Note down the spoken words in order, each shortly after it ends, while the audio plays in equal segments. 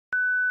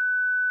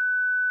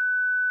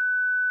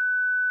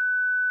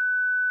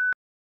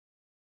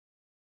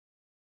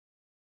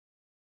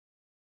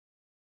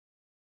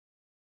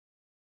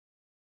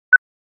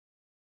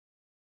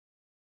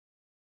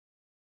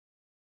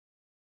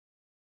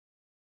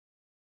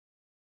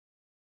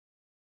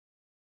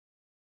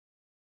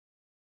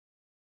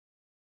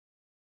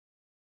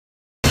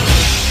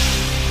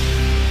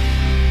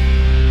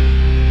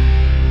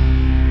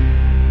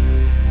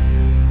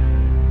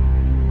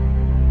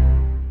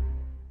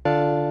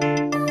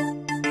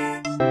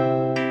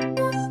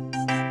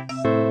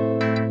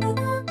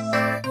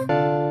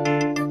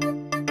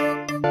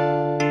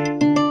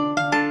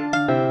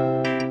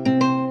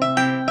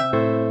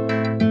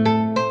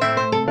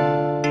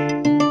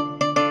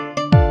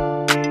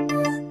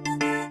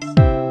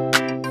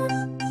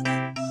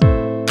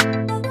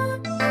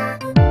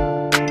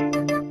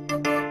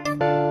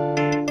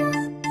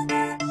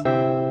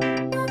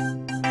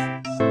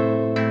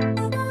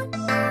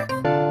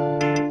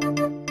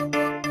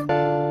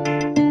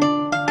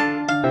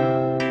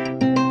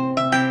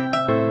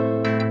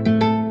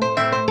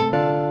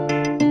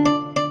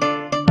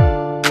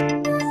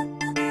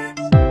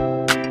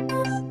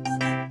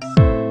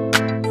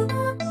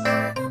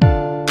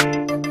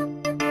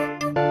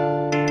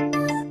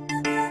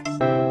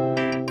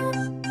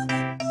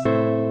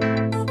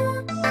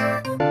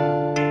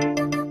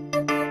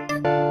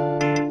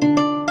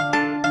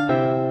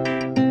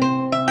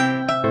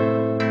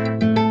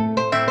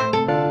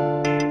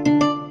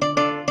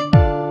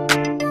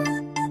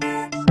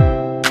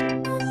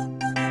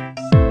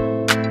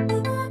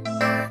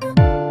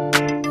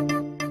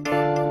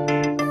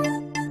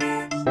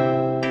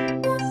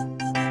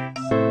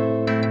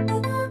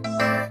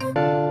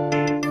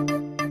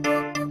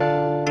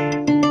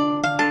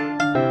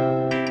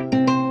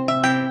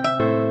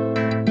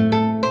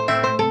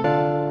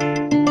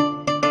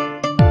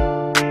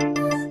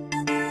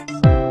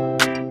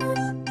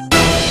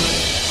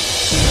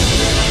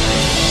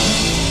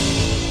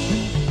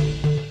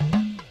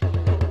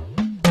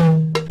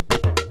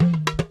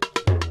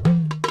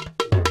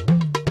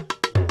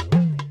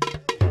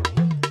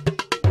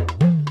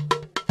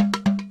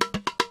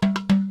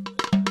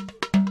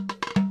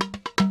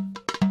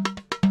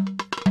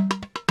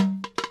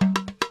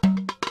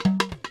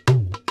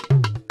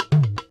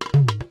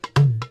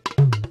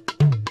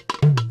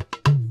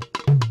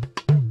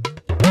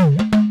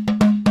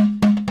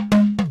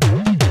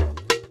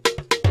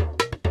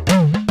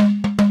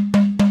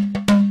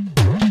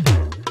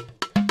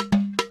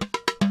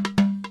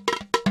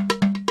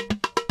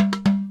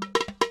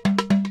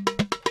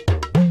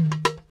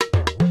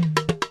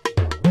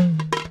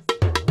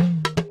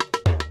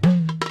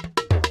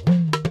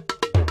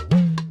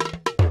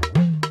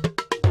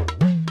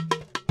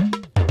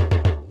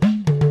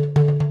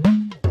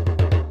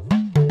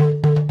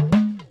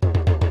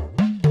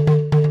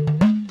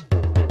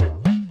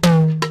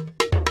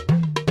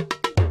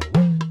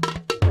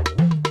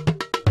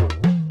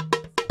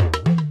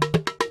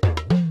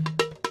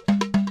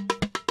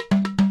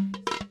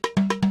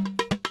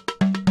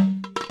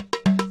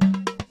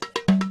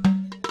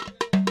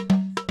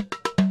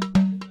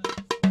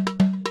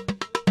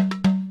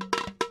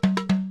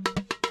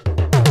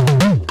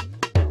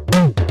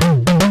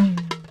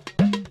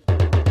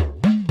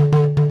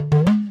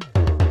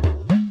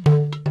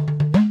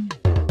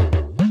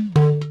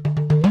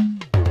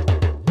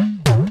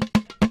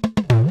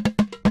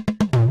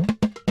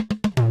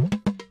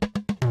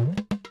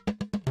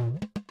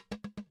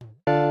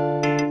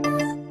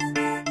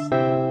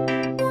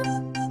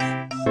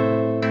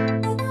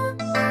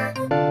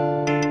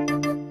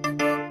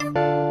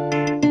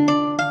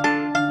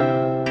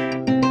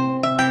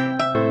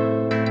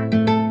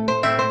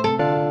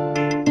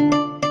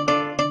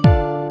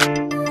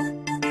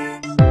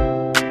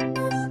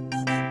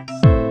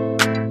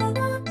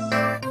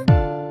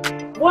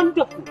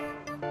wonderful.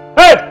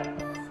 Hey!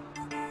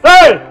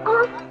 Hey!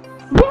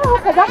 Me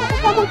haka za ka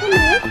kasa mutum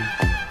ne?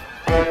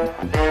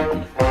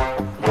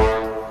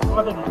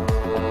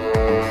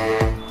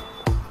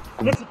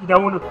 Ya ciki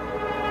dawo nan.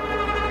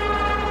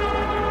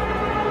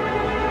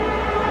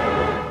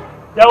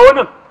 Dawo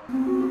nan.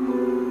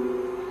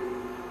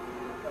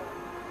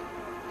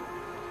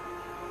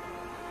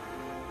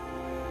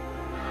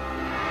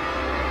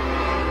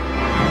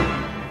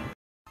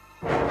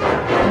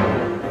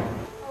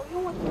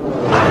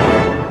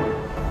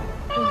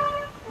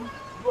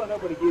 Zuwa na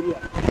Bulgaria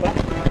ba.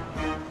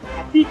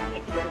 A fi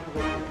ake da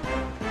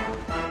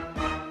kuma.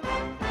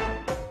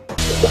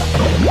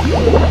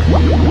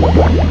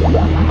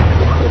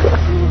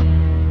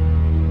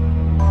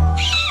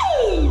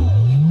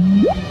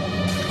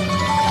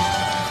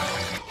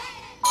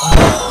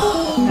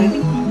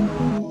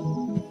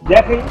 Ya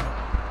kai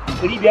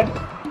 500.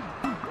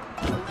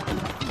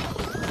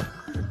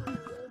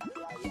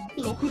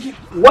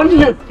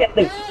 Wannan sket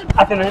ɗin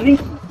a tunanin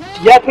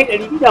ya kai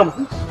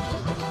 250.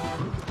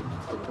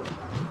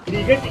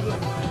 Rigar ɗin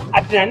a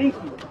tunanin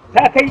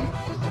ta kai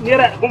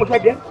naira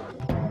 15.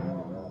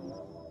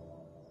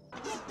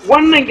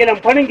 Wannan gyalan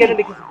farin gyalan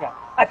da ke suka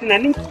a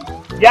tunanin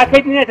ya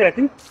kai naira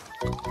 30.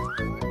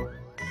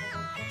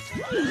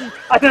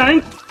 A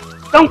tunanin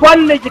ɗan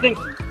kwanin da ke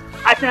kanki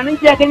a tunanin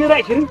ya kai naira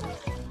 20.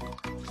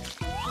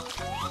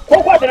 Ko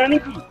kuwa tunanin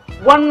ki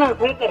wannan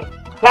sarkar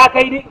ta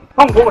kai ne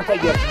kan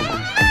 15.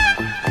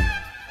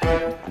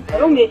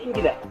 Sarauniyar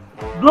Ingila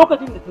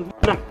lokacin da ta zo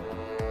nan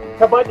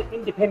ta ba da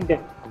independent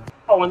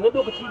a wannan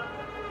lokaci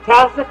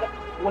ta saka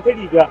wata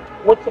riga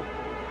wacce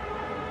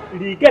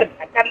rigar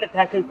akalla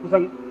ta kai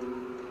kusan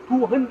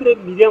 200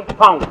 million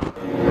pound.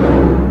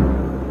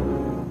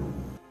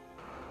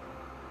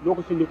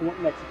 Lokacin da kuma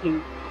ina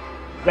cikin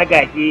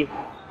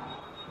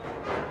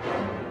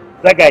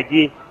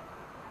zagage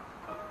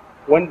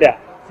wanda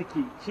suke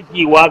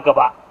shigewa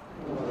gaba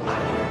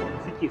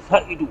suke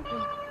sa ido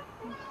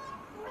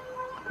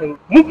kan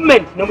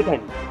movement na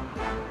mutane,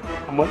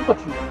 amma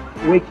lokaci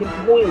wai kin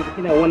taho yanzu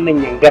kina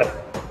wannan yangar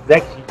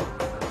zaki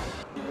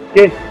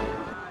ke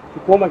ki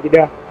koma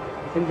gida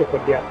ki canza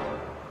kwalliya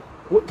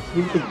ko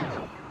kin kinki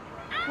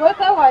Wai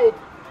kai waye?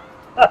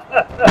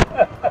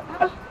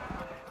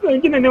 to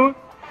kina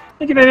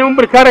neman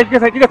burkara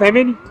kika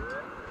same ni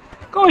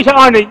kawai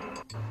sha'awa ne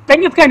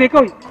dan iska ne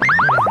kawai.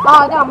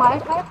 A dama ai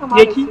kai kamar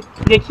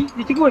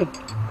Yeki gole.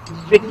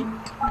 Yeki.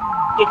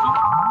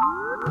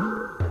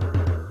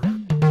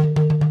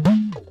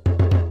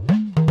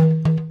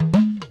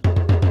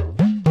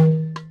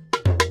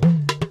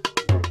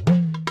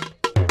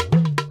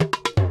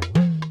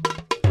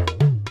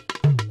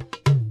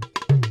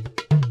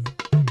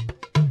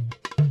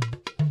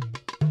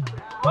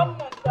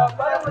 Wannan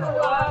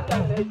tabarwa da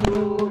ta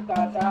shuka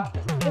ta,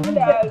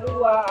 inda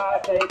ruwa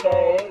sai ta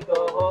yi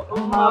toho,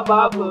 kuma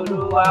babu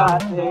ruwa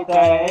sai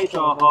ta yi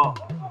toho.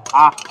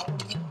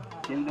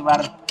 Kin zubar.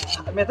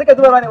 Me suka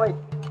zubar ne wai?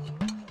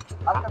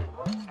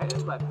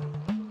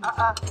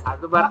 A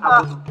zubar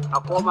a gudu, a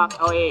koma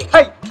ƙauye.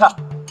 Kai ta.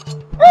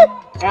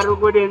 ‘Yar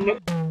gudun ne.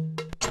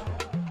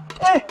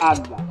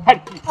 Allah,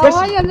 harki.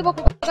 Amma yanzu ba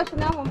ku gashi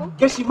naman ba?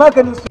 Gashi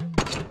maganin su.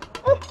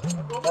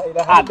 La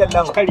ilaha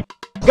illallah.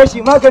 Gashi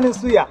maganin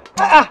suya.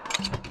 A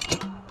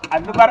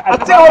zubar a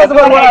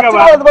zubarwa.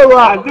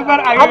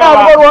 Ana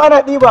zubarwa ana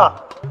ɗiba.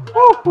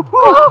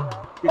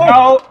 Ki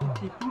kawo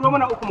ki turo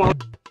mana uku ma.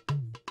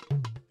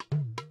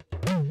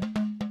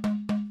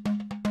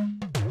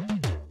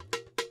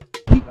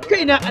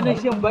 Kaina anan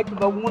shan baki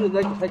magungunan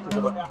zaki sake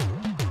zuba.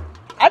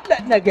 Allah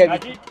ina ga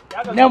miki.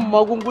 Nan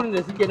magungunan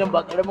da suke nan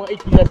ba karamin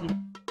aiki za su yi.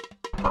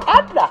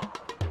 Allah.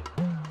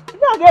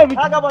 Ina ga miki.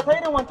 Kaga ba sai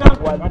irin wancan.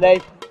 Wallahi.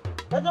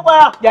 Kaji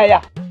baya. Yaya.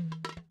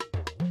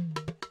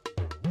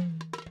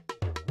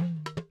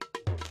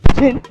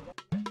 Sin.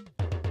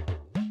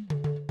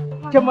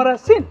 Kyamara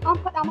sin. An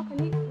faɗa maka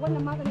ni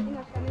wannan maganin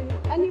ina sha ne.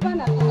 Ani ba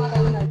na son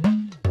maganin nan.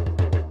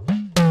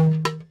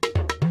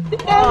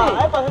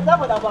 Ai ba sai ta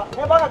faɗa ba.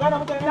 Kai ba ka gane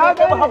mutane ne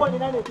kai ba haɓa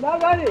ina ne. Na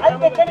gane. Ai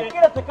kai kai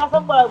kira ta ka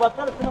san ba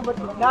kar sunan ba.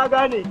 Na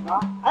gane.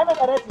 Ai mai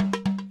tsare ce.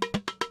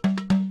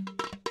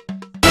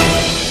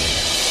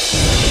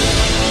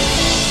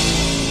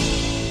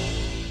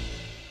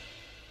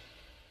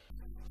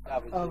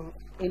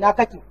 Ina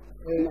kake?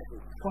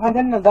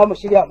 Kwanan nan za mu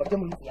shirya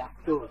mutumin tsiya.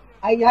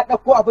 Ai ya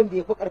ɗauko abin da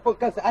ya fi ƙarfin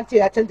kansa an ce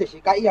ya canza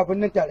shi ka iya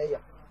birnin tarayya.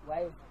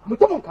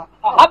 Mutumin ka?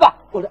 Haba.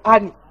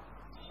 Ƙur'ani.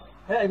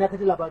 Kai ina ka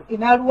ji labari.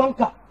 Ina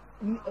ruwanka?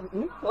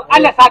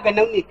 Allah sa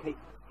ganau ne kai.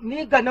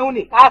 Ni ganau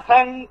ne. Ka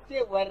san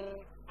cewar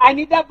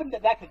ani dabin da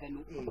zaka gano.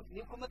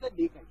 Ni kuma zan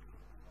da kai.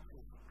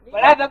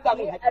 Bara zan ga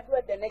mun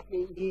addu'ar da nake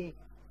yi.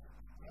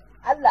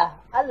 Allah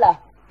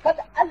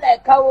kada Allah ya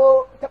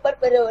kawo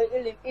taɓarɓarewar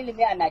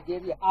ilimi a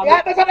Najeriya. Ya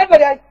ta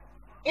taɓarɓare.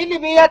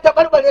 Ilimi ya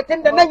taɓarɓare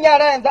tun da nan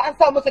yara yanzu an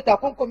sa musu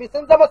takunkumi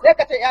sun zama sai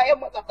ka ce 'ya'yan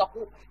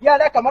matsatsaku.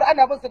 Yara kamar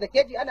ana bin su da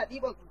keji ana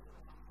ɗiban su.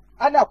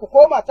 Ana ku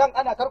koma can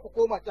ana kar ku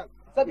koma can.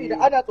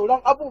 Saboda ana tsoron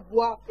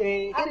abubuwa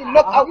irin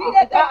knock out.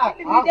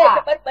 Ilimi zai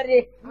taɓarɓare.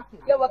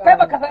 Yawa kai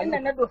baka san inda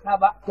na dosa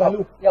ba.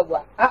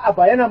 Yawa. A'a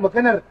ba yana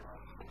maganar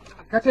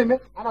Ka ce me?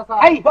 Ana sa.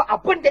 Ai ba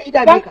abin da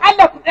idane dan ka.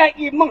 Allah ku da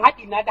yi min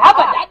haɗi na da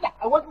haba da Allah.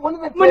 Wani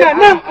zai Muna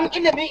nan in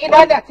ilimin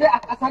idana ce a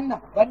ƙasan nan.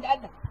 banda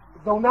Allah.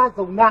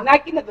 Zauna. Na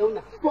kina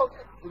zauna.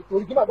 To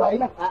rigima ba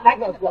ina. Na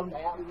kina zauna.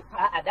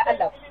 A'a da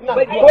Allah.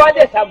 Kowa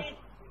zai samu.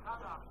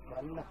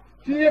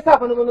 Shi yasa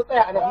fa na zo na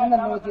tsaya a nan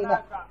na waje na.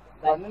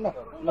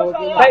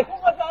 Kai,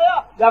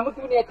 ga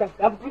mutu ne kan,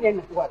 ga mutu ne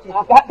nan.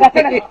 Ga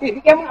tana,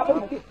 rike mun abin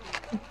mutu.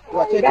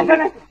 Wace Ga ce?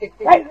 tana.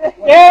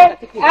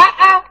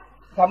 A'a.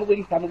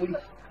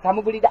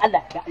 Samu guri da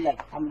Allah,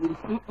 samu guri.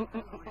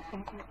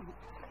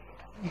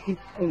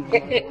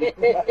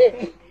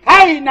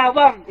 Kai na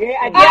ban,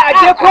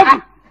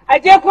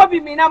 aje kofi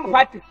mai namu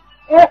fati.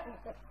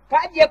 Ka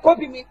aje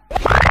kofi mai.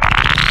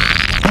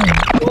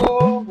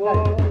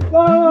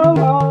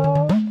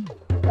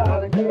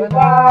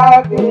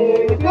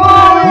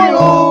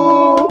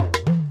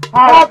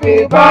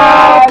 Happy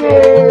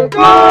birthday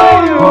to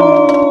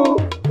you.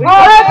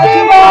 Happy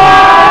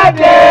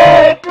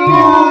birthday to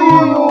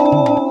you.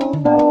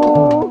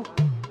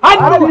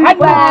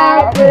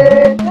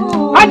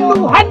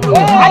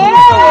 Hannu.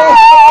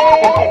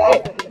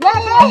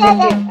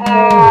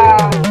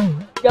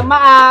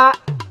 Jama'a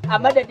a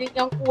madadin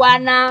 'yan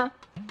uwana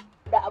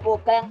da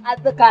abokan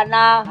arzika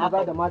na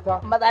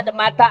maza da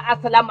mata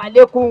assalamu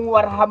alaikum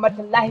wa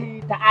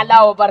rahmatullahi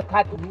ta'ala wa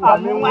barakatuhu.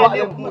 Amin wa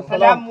alaikum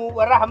assalamu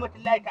wa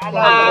rahmatullahi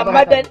ta'ala wa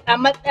barakatuhu.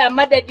 A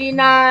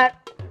madadina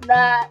na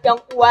 'yan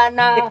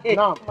uwana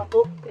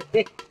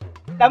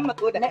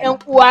na 'yan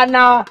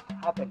uwana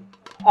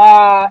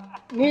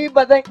ni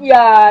ba zan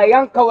iya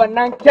yanka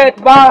wannan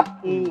kek ba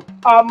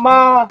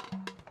amma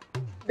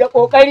da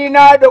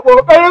ƙoƙarina da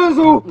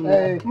ƙoƙarinsu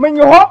mun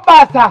yi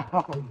hoɓɓasa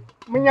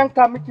mun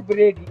yanka miki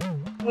biredi.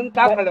 Mun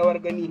taka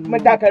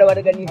rawar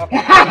gani.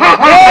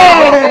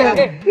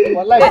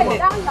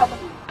 Wallahi.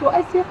 To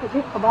ai sai ka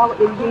je ka ba wa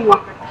ɗan yunwa.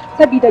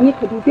 Sabida ni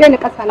ka dube ni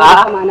ƙasa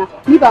na zamana.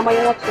 Ni ba mai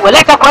yawa ce.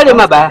 Wallahi ka kware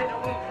ma ba.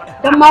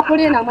 Dan ma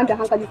kure na man da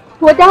hankali.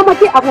 To dama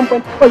dai abun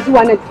ban taɓa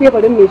zuwa nan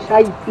teburin mai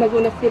shayi na zo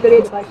na sai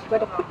biredi ba shi ba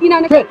da kuɗi na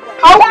nake.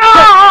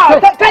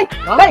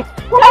 Kai.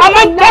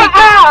 Amanta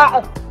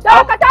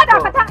Dakata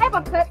ai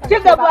ban kai. Ci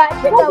gaba.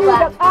 Da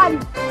ƙari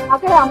a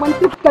gaya man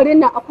duk garin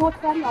nan akwai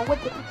wata yarinya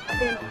wadda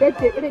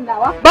take irin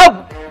nawa.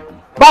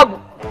 Babu.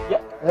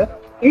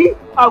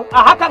 A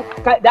hakan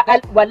da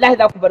wallahi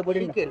za ku bar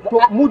gurin nan.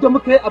 To mu da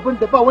muka yi abin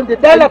da ba wanda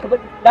Lala ku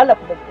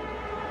bar.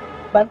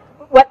 Ban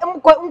in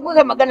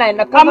kuka magana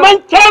na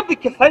kaman ke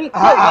biki san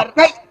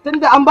kai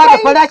tunda an ba da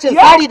farashin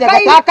tsari daga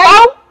ta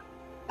kai.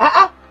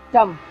 A'a.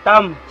 Tam.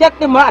 Kek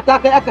din ma a ta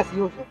kai aka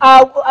siyo shi.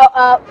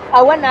 A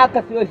wannan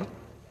aka siyo shi.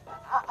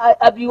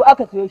 A biyu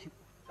aka siyo shi.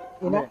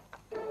 Ina?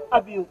 A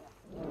biyu.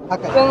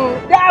 Haka.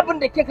 Da abin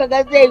da kika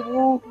ga zai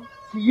yi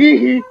ki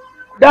yi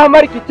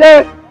damar ki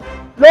ce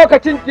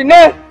lokacin ki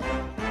ne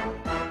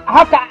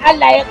haka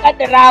Allah ya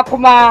kaddara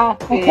kuma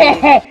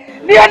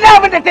ni wani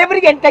abin da sai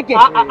birgen take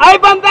ai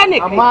banza ne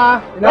kai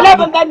Amma wala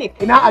banza ne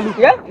kai ina alu.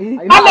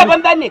 Allah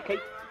banza ne kai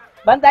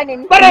banza ne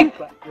ni bare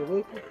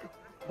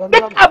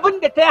duk abin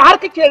da ta har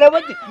kake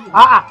rawar jiki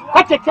A'a.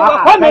 kace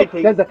cewa ko me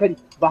Dan zakari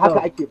ba haka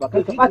ake ba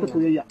kai ka bata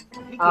soyayya.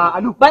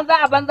 Alu. banza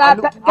a banza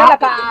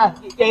talaka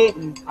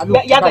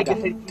ya zagi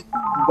sarki.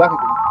 Ba ka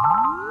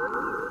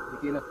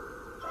gani.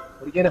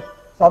 Rike nan.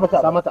 Sa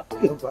mata.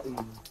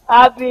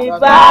 Happy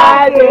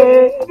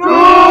birthday to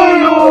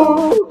you.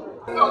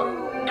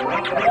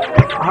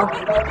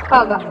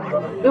 Kaga,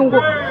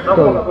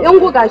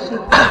 yango gashi.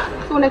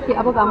 So nake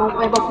a buga man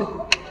kwai bakwai.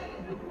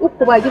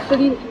 3 ba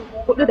gishiri,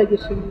 4 da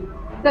gishiri.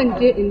 Zan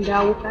je in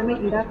dawo kamin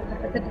in da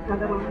ka ta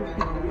gama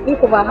mushi. In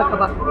ku ba haka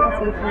ba,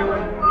 sai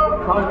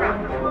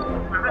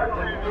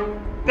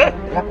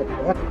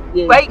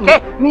Wai ke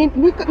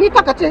ni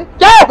kaka ce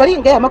bari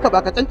in gaya maka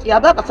ba ka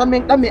tsanciya ba ka san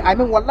min dan mai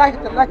amin wallahi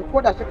tallahi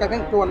ko da shi ka min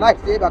to wallahi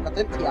sai ba ka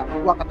tsanciya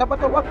wa ka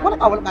tabbatar wani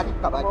kawal ka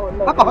ka ba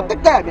haka ba ta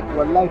gaya min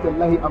wallahi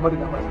tallahi amar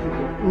da masu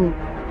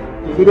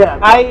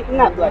ai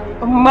ina zuwa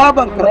amma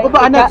ban karɓi ba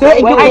anan sai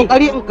in yi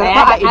kokari in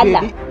karɓa a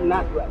ibedi ina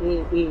zuwa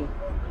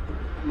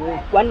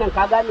wannan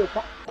ka gane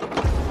ka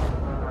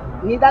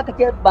ni za ka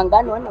ce ban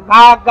gane wannan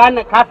ka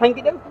gane ka san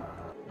gidan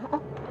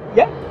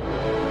ya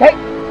kai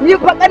ni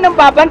fa kanin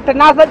babanta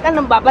na san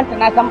kanin babanta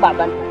na san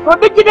babanta to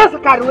duk gidansu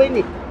karuwai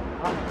ne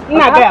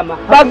ina gaya ma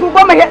ba su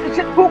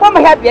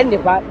 15 ne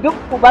fa duk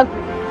uban su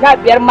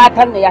 15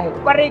 matan ne ya haifi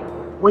kwarai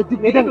wai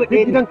duk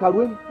gidan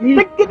karuwai ne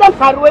duk gidan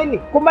karuwai ne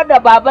kuma da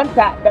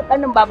babanta da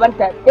kanin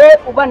babanta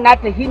uban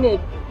nata shine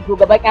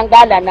shugaban yan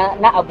gala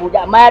na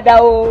Abuja amma ya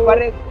dawo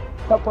kwarai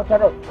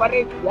Sokoto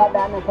kwarai ya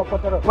da nan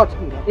Sokoto kot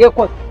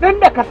tun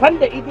da ka san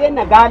da ide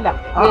na gala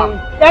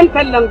yan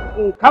tallan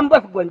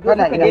canvas gwanjo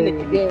suka daina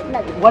cike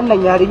wannan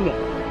yarinya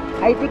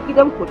ai duk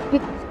gidan ku duk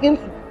cikin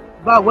su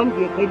ba wanda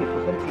ya kai ni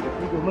kusanci da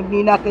su domin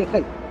ni na kai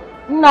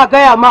ina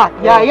gaya ma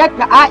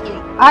yayarta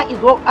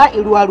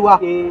a'i ruwa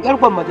yar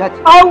gwamma ce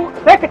au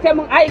sai ka ce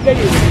min a'i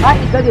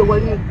gare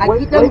wani a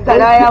gidan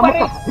garaya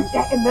muka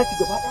ƴaƴan nasu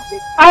gaba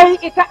ai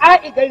ita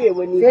a'i gare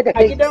wani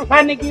a gidan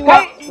sani giwa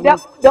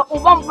da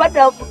uban ba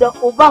da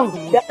uban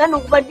da ɗanin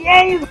uban da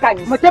yayin zuka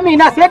ne mutumi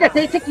na sai da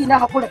sai ciki na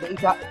hakura da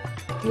ita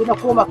sai na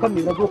koma kan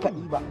me na zo ka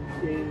ɗiba.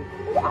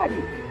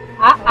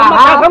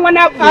 A'a, kan wani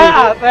abu.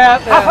 A'a, tsaya.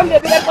 Kafin da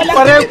biyar kwallon.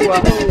 Kwarai kuwa.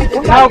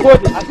 Na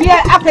gode. Biya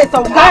aka yi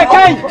sauka.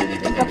 Kai!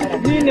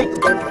 Ni ne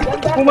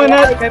kuma na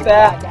kai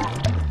tsaya.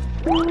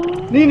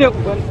 Ni ne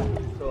ubanta.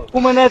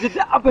 Kuma na ji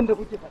duk abin da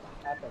kuke faɗa.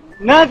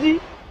 Na ji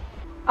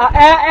a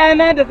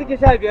ƴaƴana da suke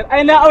 15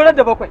 ai na aurar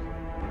da 7.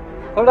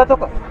 Saura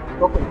 8.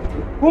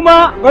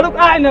 Kuma bari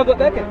ƙa'a ina zo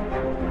ɗaya kai.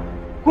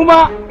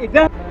 Kuma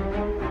idan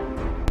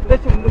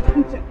rashin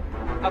mutuncin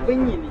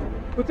abin yi ne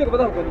ku ci gaba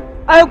za ku gani.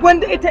 Ai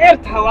gwanda ita 'yar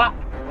tawa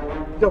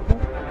da ku.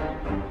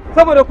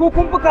 Saboda ku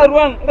kun buka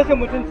ruwan rashin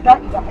mutunci. La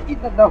ilaha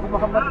illallah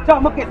Muhammad ta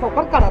muka yi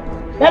saukar karatu.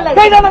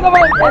 Kai da na gaba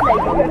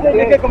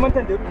kai kamar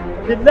tandaru.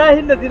 Billahi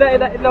allazi la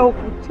ilaha illa hu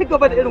ku ci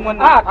gaba da irin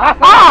wannan.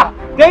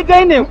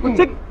 Daidai ne ku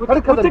ci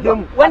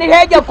mu. Wani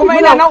hege kuma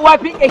ina nan uwa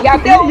fiƙe ya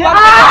kai uwa.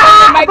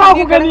 Ba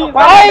ku gani.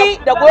 Bai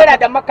da gora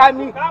da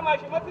makami. Kama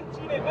shi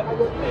mutunci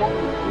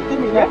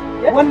ne.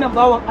 Wannan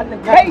bawan Allah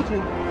ya Kai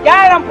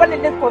yaran fa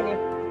Lilisko ne.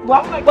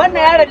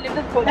 Wannan yaran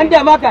Lilisko ne. Dan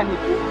da maka ne.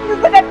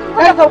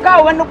 Kuka sauka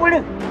a wani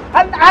gurin.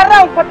 An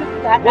ran kwatu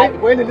ta hada.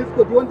 Wai ne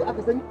lisko duk wanda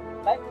aka sani?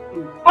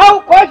 Au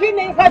ko shi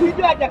ne yasa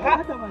bidiyo a jaka?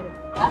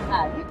 A'a,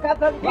 ni ka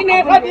san shi ne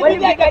yasa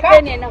bidiyo a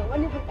jaka ne nan.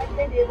 Wani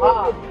bukalle ne.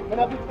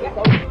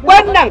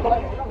 Wannan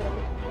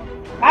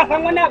ka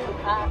san wani abu?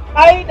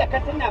 Ai da ka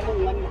tuna min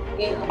wannan.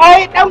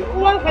 Ai dan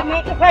uwansa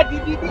ne ka sa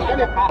DVD a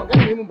jaka.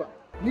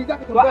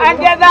 To an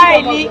je za a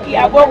yi liƙi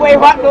agogo ya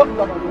faɗo.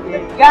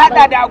 Ya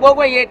haɗa da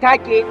agogon ya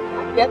take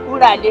ya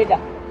tura leda.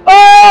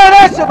 Oh,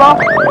 rashi ba.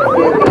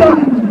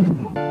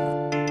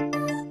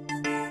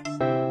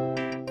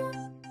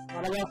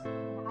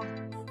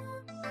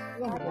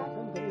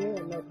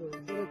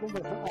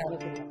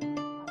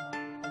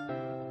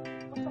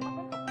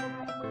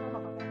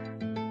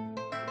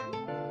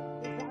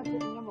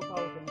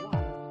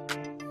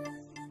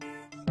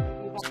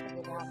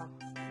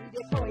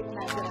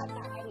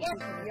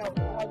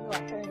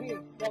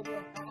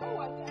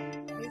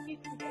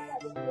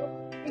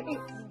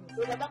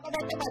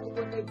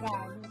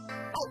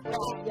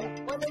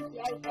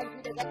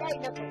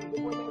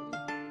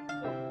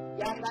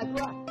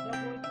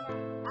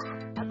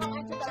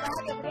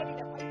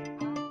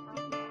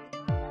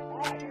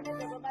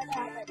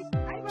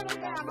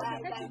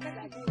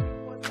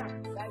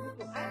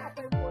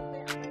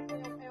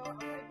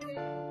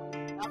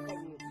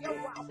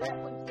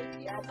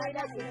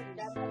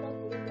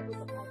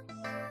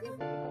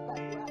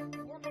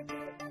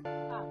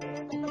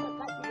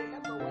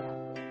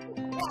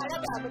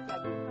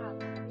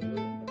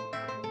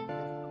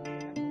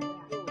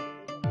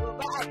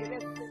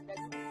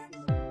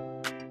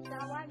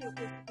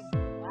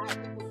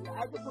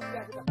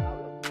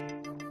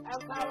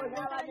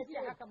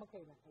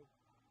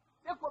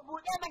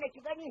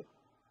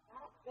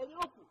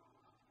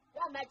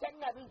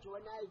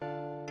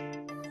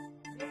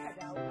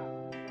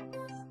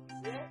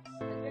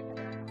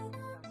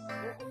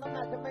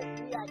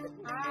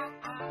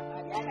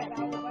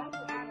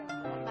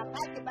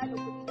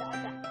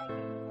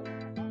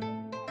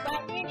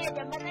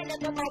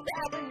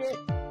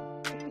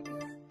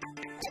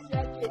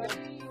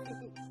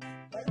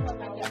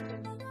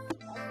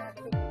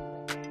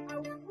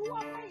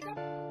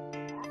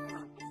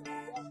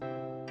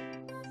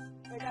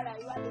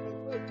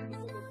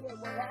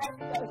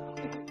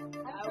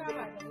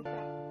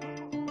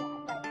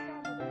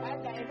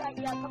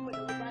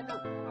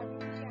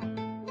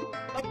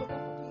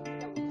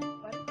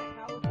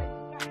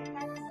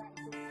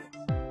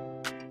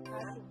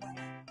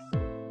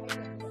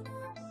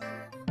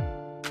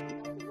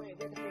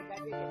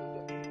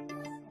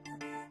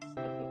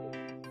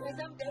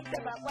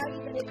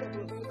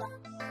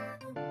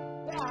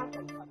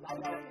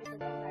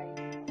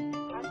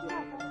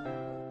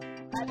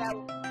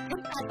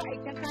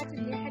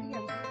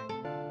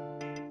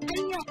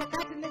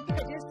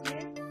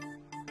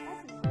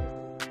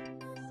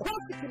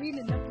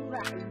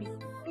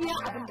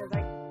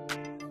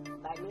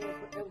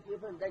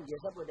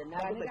 Saboda na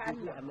ga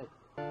kifi a mai.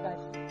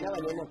 Nawa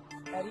ne nan?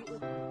 300.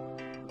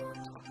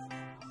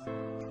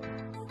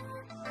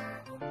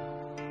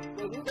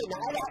 Da ni da na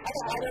ala ka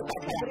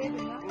ta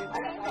biredin na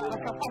ala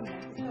ka fan.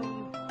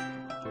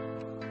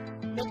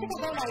 Da kika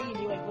zauna yi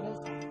ne wai gurin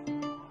sa.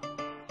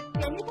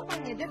 Ke ni kuma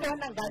ne da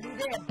wannan gado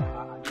da yadda.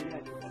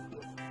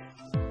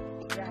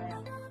 Yaya.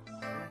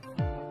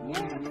 Ni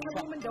ka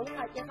ga mun da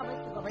wuka ke kamar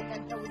shugaban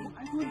yan tauri.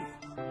 An dole.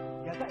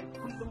 Ya ga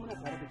kullum muna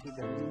tare da ke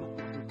da ni.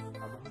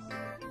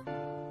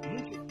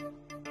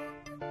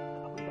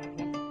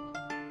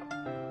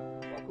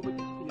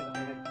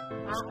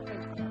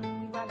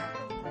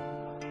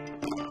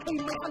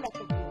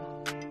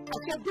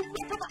 Duk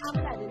wata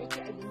ma'amala da nake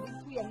a gindin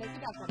tuyan na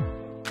ina sana.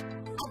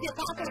 Ake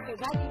ka aka kai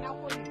gadi na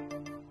koyi.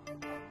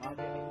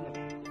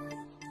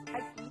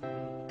 Haƙi.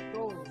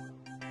 To.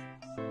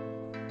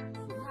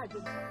 Ina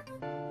jin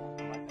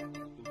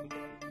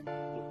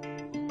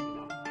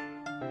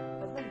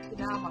ba zan ci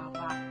nama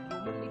ba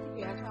domin likita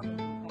ya samu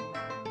dokar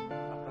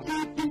na.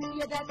 Kifin shi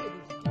ya dace da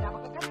jikina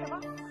baka ganta ba?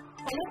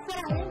 Kayan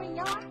saraye min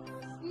yawa?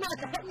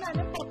 ina da ina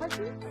nan ba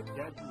fashi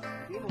jaji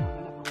dena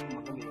magana fa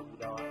kuma magana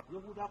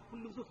yahudawa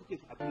kullum so suke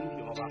su abin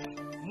mushe ma ba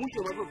mushe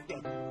ma so suke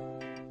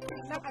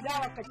na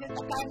adawa kace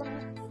tsakanin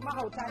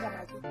mahauta da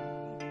masu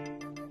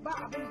ba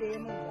abin da ya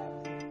mun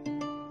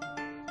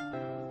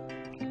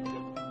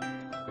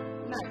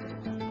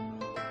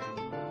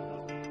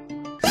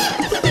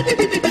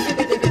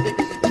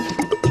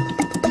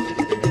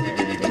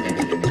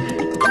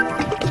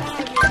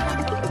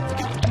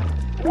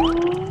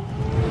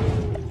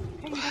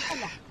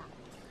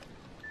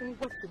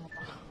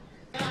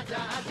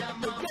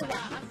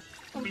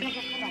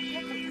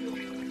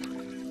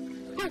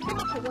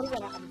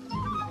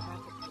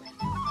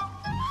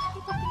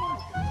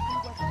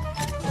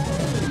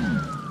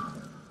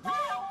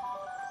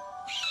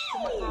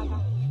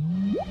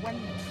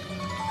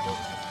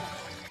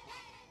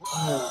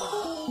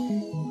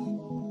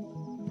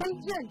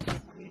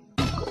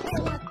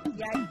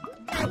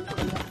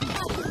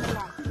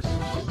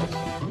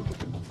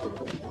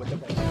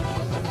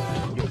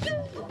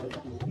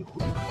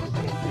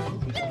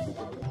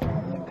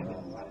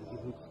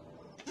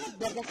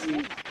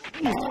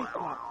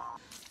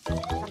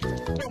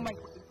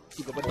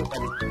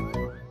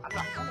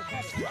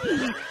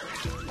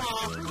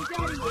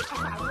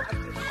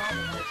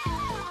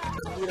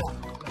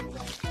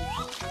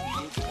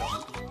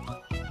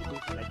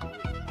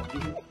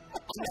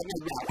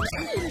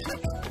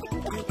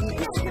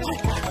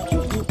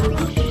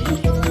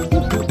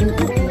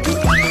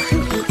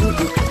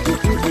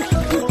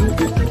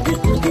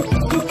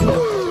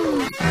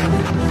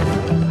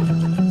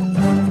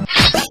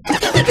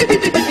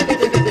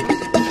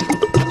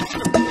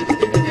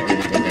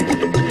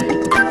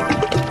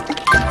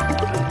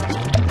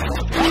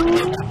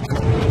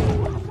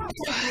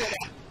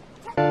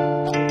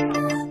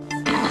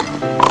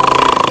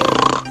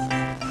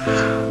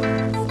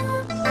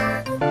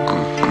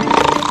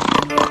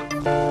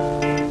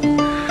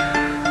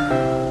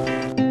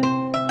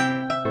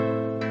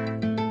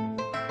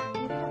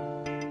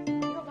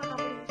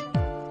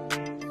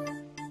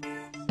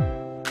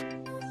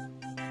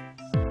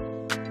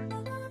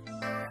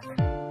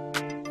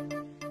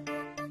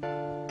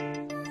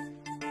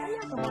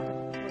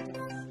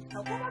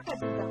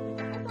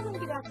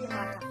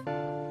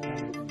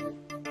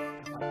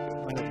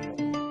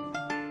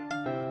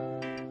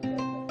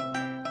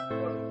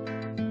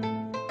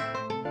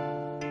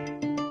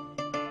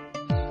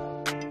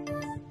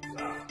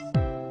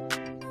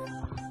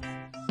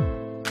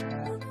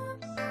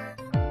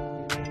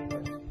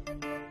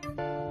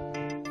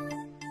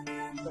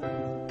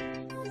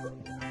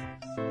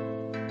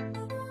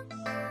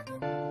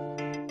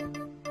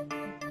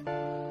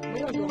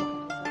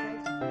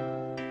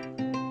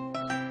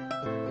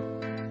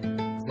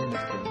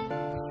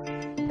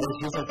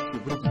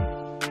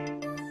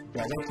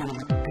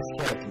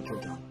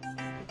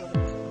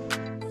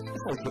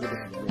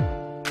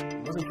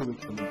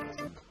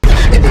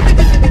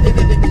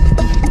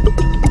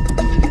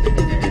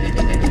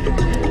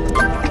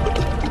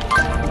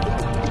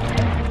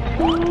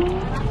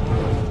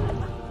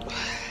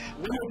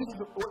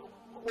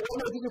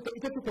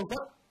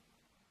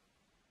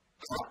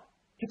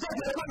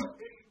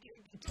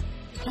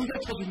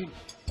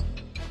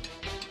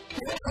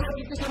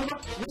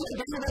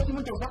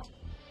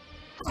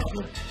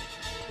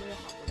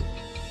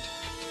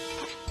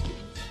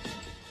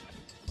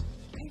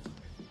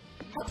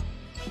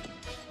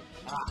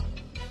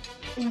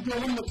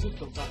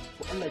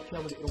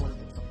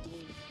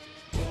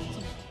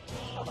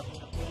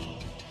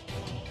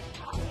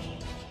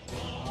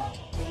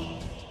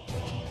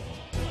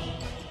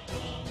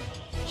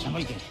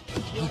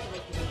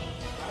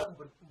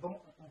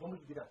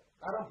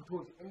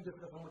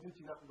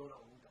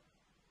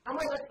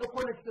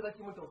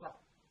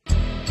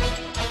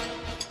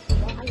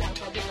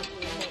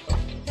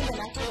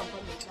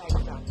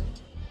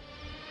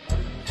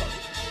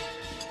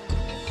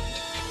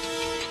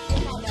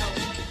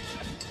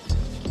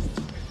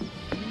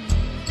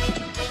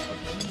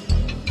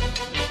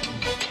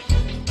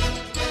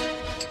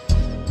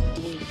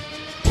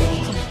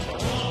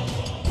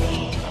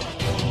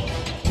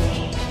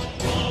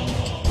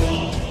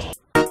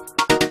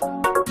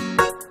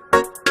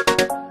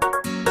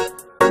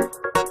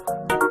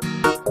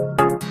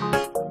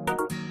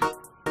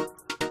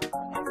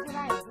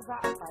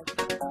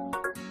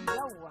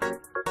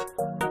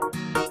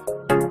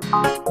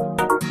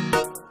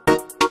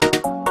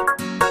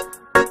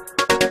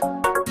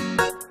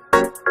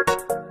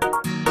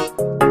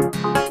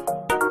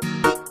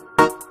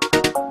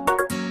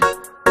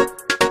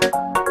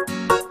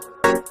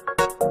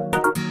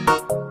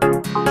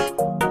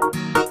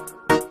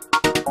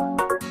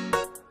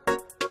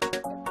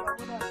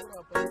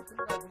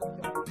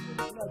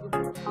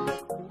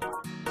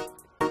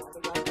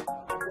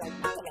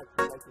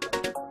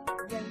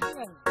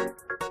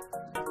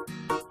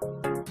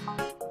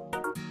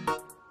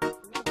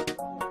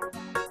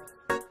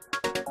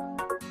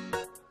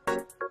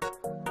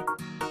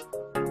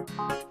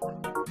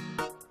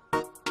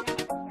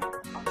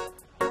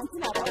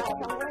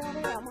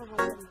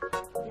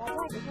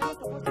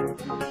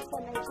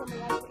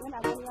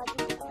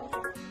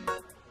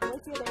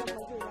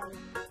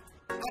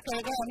haka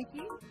ya gaya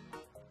miki?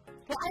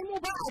 To ai mu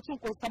ba a cin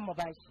kosan mu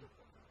bashi.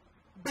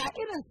 Ba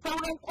irin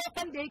sauran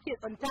kosan da yake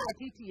tsinta a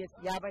titi ya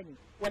siya bane.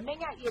 Wannan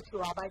ya iya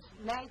cewa bashi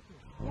na yake.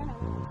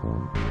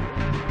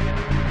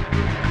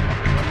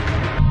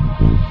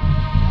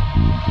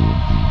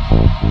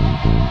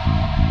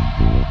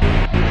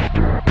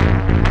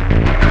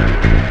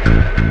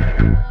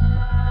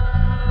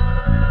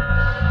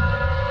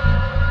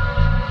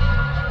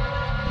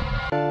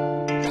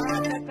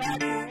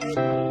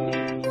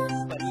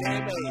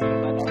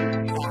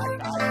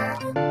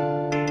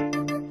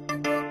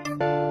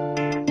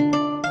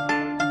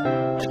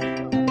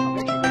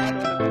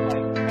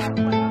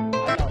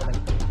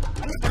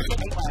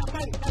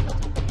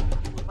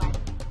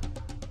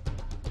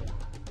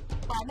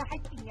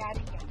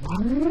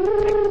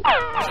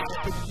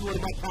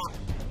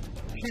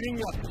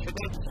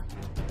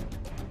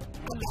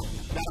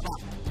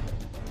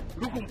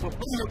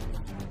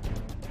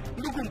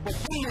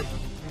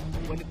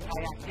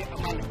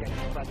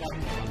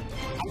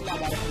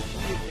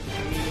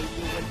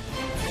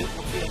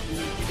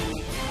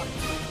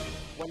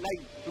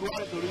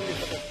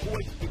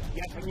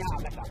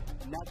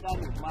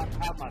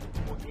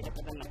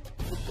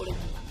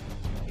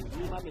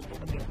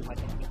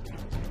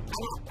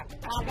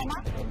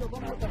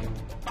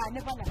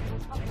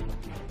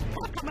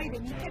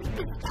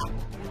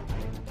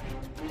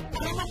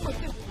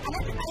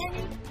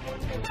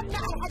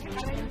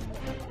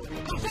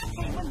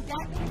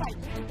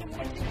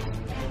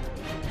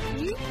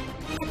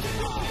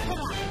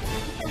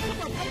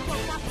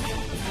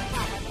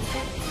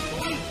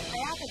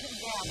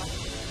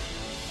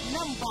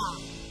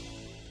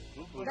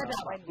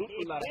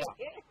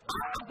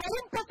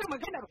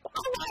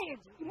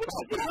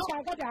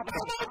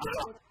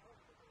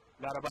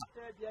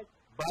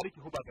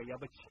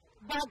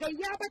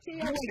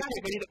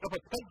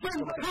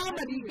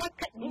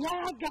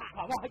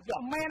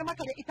 Mayar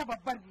maka da ita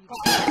babbar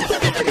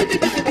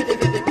riga.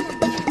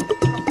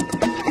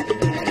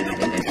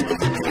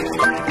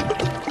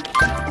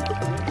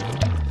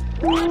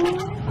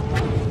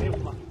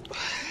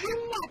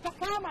 Yunwa ta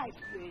kama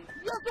shi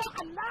ya zo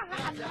Allah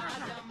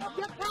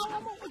ya kawo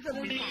min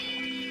uzurinsa.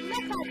 Na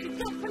tashi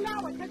can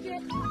fulawa ta je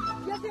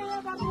ya je ya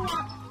bar ruwa.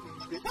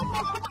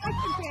 Sannan kuma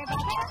aikin ta ya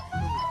gaba.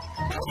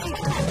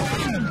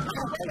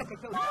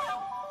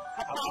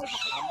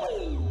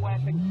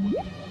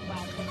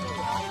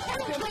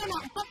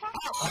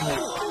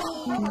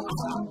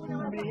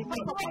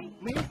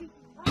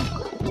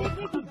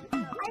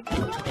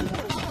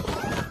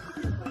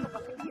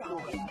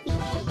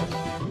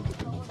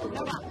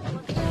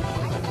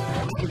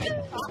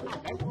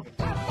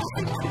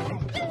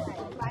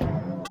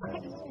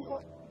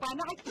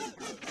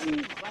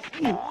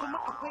 Kuma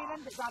akwai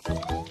ran da za ka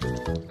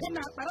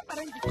kana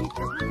ɓare-ɓaren jiki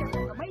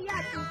kamar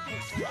yakin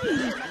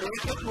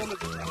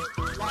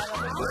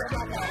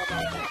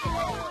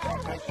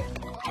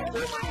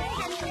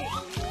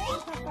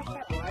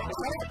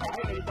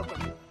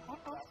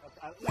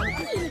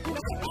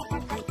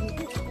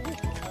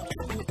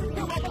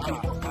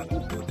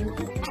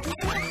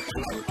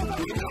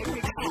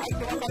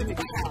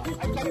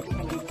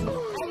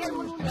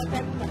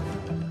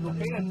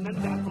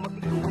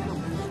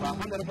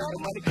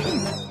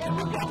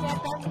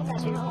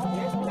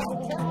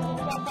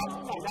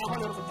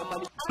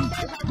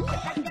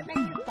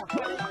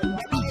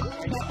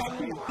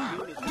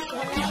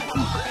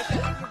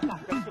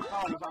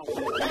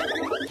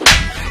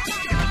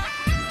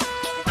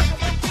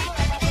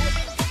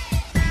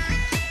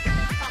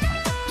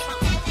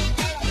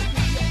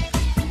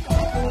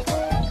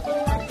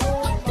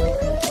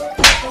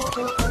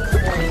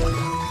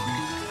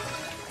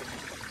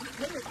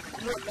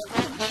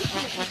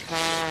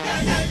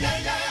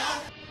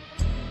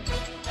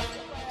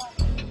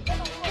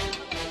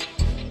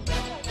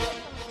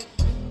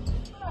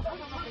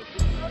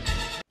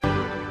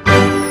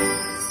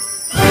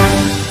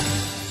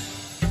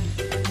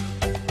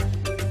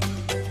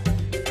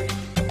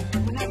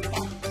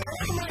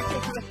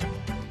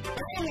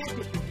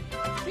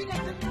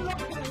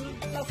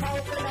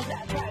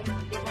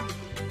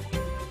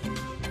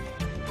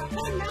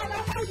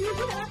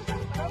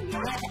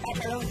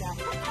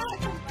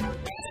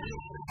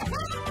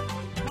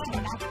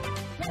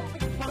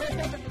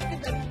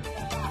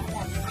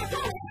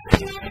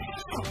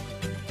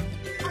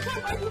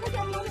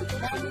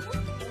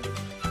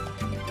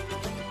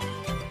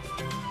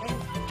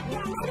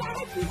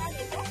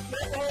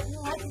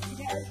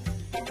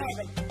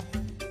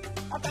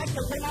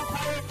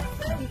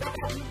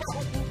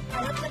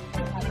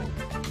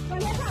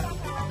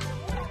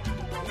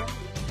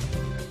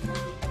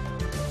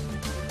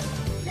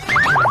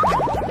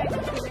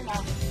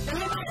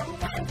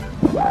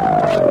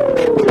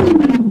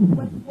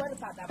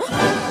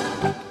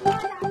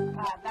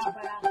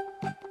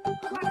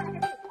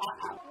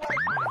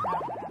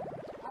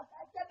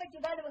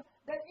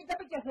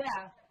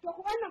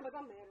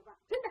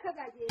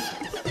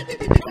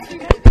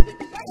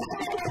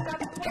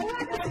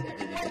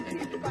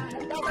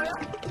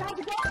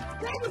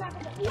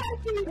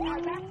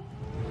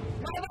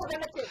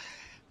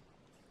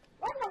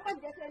Wannan kan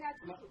da sai na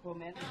ci. To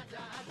me?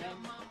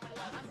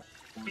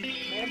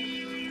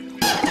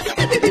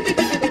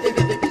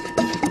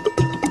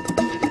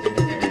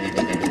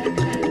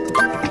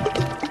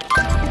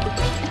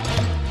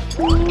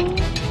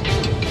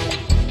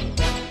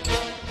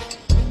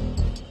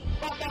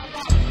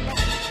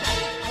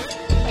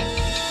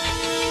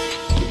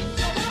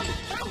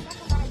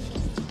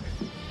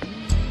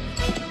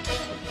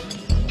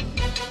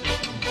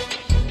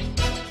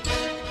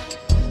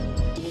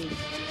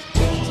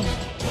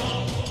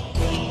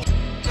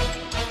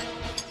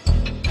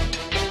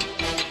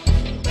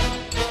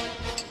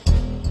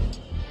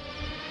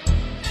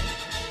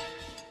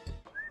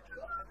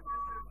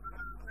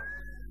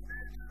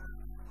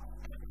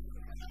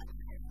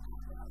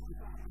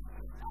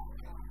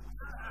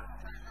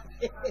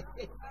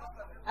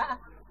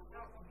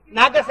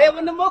 Na ga sai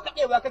wani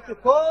mokaɗewa kake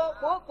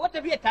ko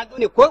tafiya ta zo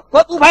ne ko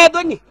tsufa ya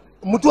zo ne.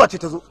 Mutuwa ce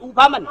ta zo.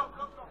 Tsufa mana.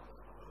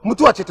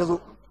 Mutuwa ce ta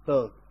zo.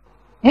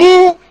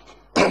 Mu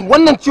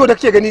wannan ciwo da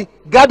kake gani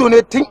gado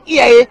ne tun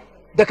iyaye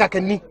da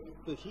kakanni.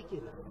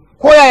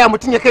 Ko yaya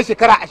mutum ya kai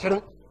shekara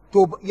 20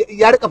 to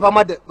ya rika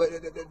fama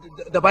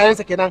da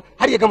bayansa kenan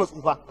har ya gama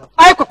tsufa.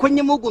 Ai ku kun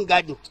yi mugun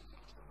gado.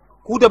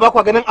 Ku da ba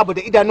ku ganin abu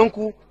da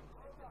idanunku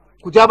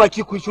ku ja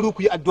baki ku yi shiru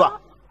ku yi addu'a.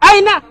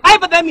 Ai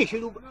ba za mu yi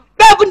shiru ba.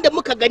 Abin da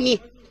muka gani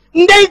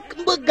in dai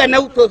ga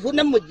nauto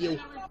sunan mu je.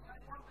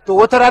 To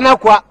wata rana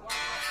kuwa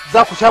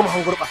za ku sha mu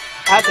hangurba.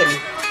 Haka ne.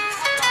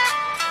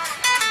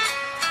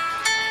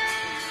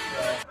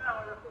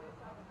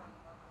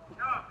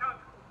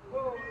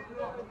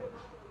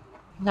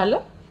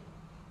 Hello?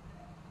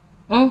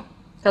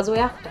 Ka zo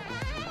ya fita.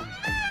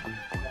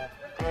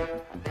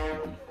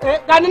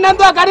 Gani nan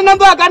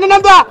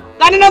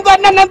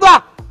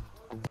ba.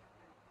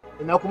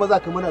 Ina kuma za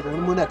ka muna zaune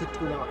muna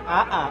tattaunawa.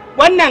 A'a,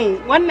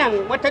 wannan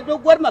wata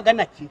doguwar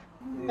magana ce.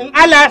 In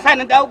Allah ya sa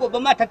ni dawo gobe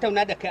ma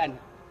tattauna da kai anan.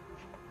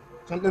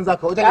 Can din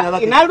zaka wajen ina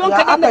zaka. Ina ruwan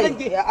ka da zan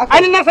je.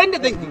 Ani na san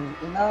da zan je.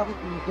 Ina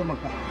mutumin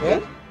ka.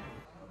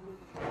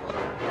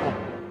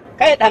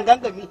 Kai dan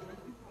gangami.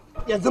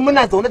 Yanzu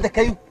muna zaune da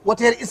kai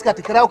wata yar iska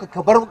ta kirawo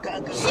ka bar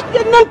shi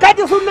nan ka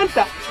ji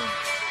sunanta.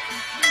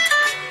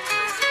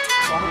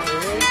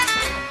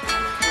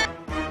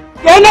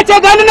 Na ce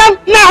gani nan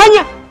ina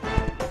hanya.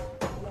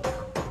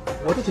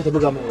 Wata ce ta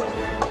buga mai waya.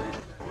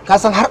 Ka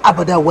san har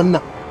abada wannan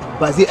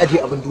ba zai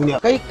aje abin duniya.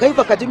 Kai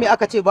baka ji me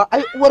aka ce ba,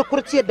 ai uwar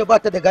kurciyar da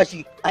bata da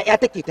gashi a ya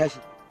take tashi.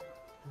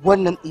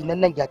 Wannan tsinan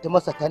nan gyata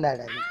masa tana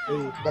rani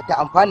da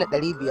ta amfana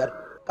 500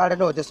 ƙara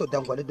na waje sau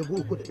dangwale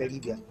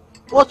 3,500.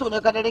 Wasu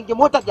ne ka da ringe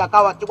motar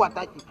jakawa ci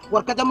kwata ki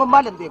warka zaman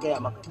malam zai gaya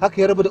maka.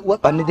 Haka ya rabu da uwar.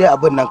 Bani dai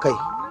abin nan kai.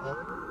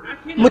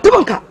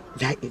 Mutumin ka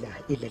la ilaha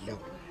illallah.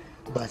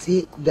 Ba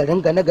sai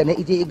garin gane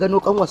ije gano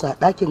kanwasa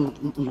ɗakin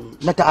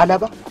na ta'ala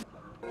ba.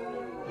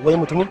 Wai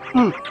mutumin?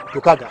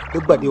 To kaga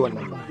duk ba dai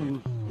wannan ba.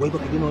 Wai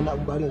baka dina wannan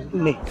abun ba yanzu?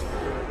 Ne.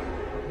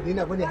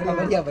 Dina bane har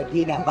yanzu. Ba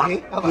dina ba.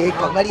 Yayi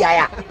kamar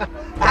yaya.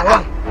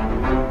 A'a.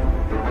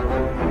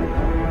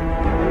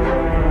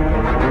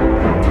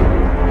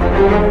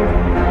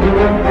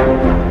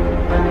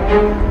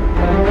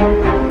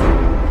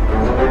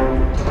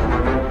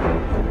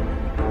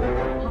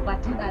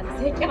 Habatin da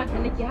sai kira ta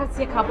nake har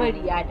sai ka bari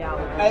ya dawo.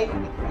 Ai,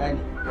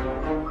 gani.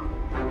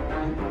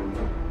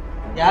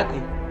 Ya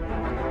kai.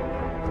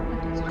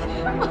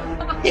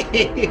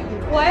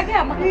 Wa ya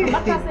gaya maka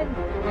kamar ka sani?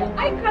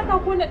 Ai ka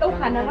ko na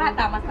ɗauka na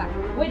raɗa masa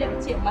wai da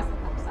kace masa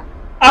tausa.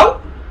 Au!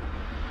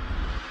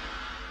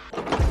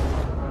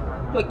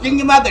 To kin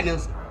yi maganin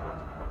su.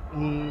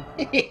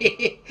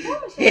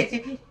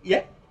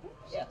 Ya?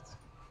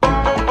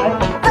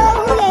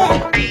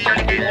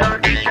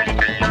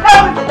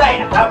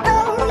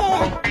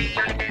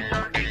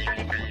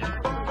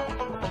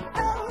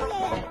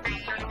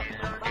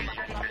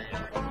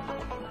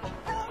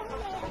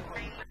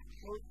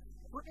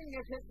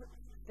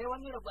 Sai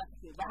wani rabuwa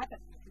suke ba haka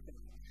suke.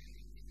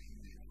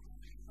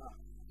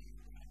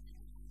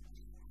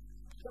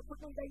 Da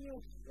kudin ganye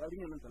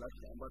yarinya nan talatu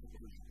an ba ta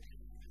kudin.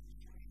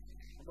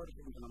 An ba ta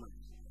kudin kana mai.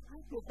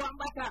 To ko an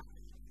ba ta?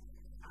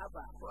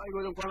 Aba. Ko ai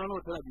wajen kwana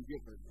nawa tana bibiye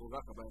ka ko za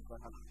ka bayan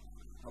kwana.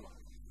 Aba.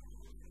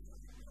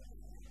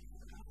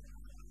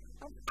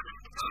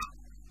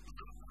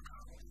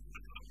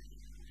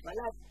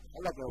 Wala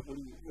Allah ka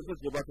hakuri, mutum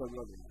sai ba ta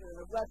zuwa ne.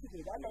 Ba su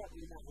da Allah ya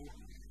yi na.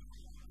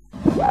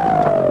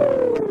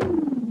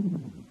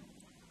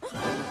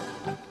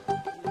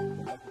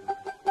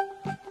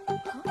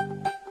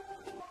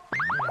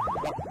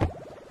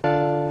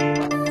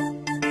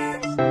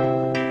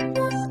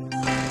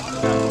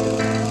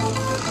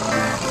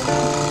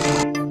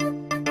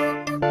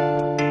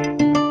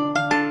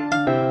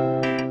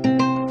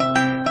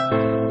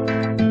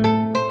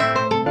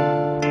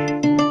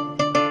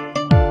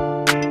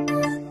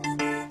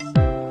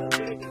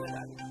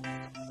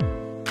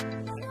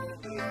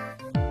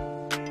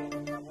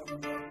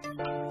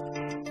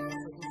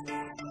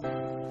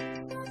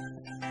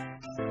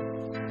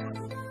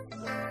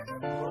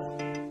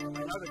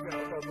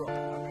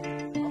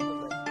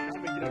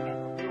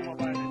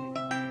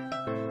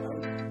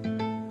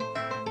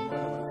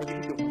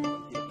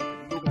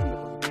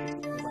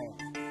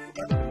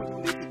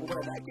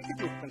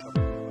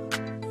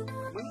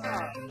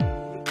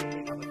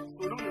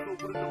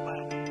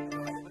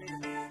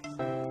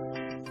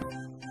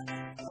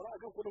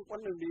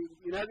 wannan ne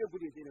ina zai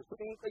gude sai ne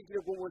kudin kan gida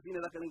goma sai ne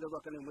zaka dinga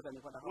zuwa kana mutane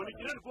fada wani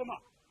gidan goma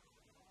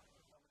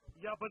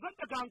ya ba zan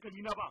daga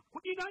hankali na ba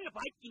kudi na ya ba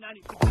haƙi na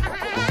ne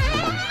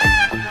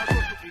na zo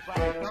ku ba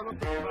na zo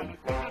ku ba na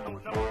kana da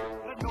wannan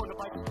ran da wani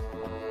baki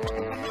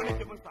wannan ne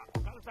ke mun sa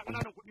kana sa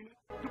kananan kudi ne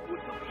dubu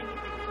da kudi ne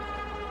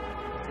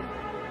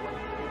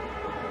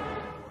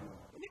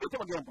ni ke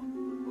ba gyan ba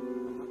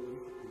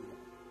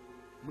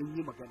mun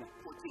yi magana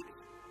ko ce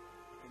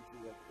kan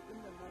cewa kudin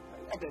nan na ta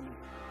yi adami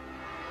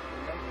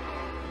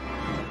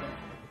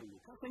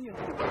ka san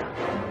yanzu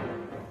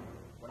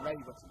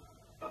wallahi ba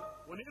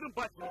wani irin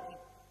ba ciniki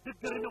duk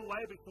garin nan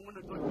waye bai san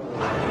wannan dole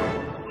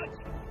ba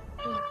ci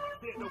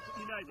sai da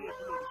kuɗi na je ya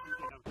fulo da shi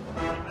kenan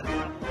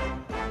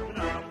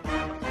ina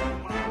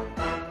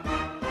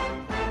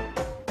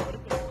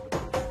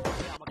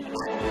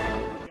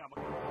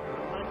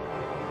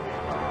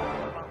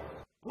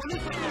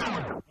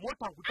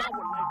mota guda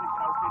wallahi bai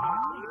kawo sai na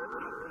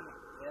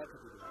ya ka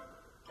gudu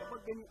kamar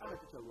gani ana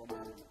ta ruwa mu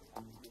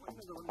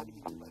wannan zaman da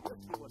yake ba ta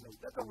ce wallahi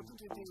daga mutum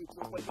sai zai yi ko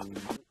kwallo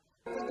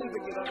sai ga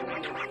gida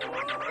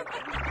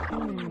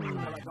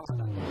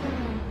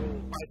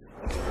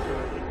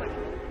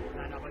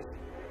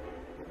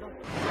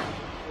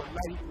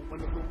wallahi ko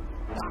kwallo ko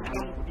ta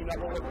kan kudi na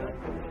bawa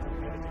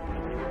ta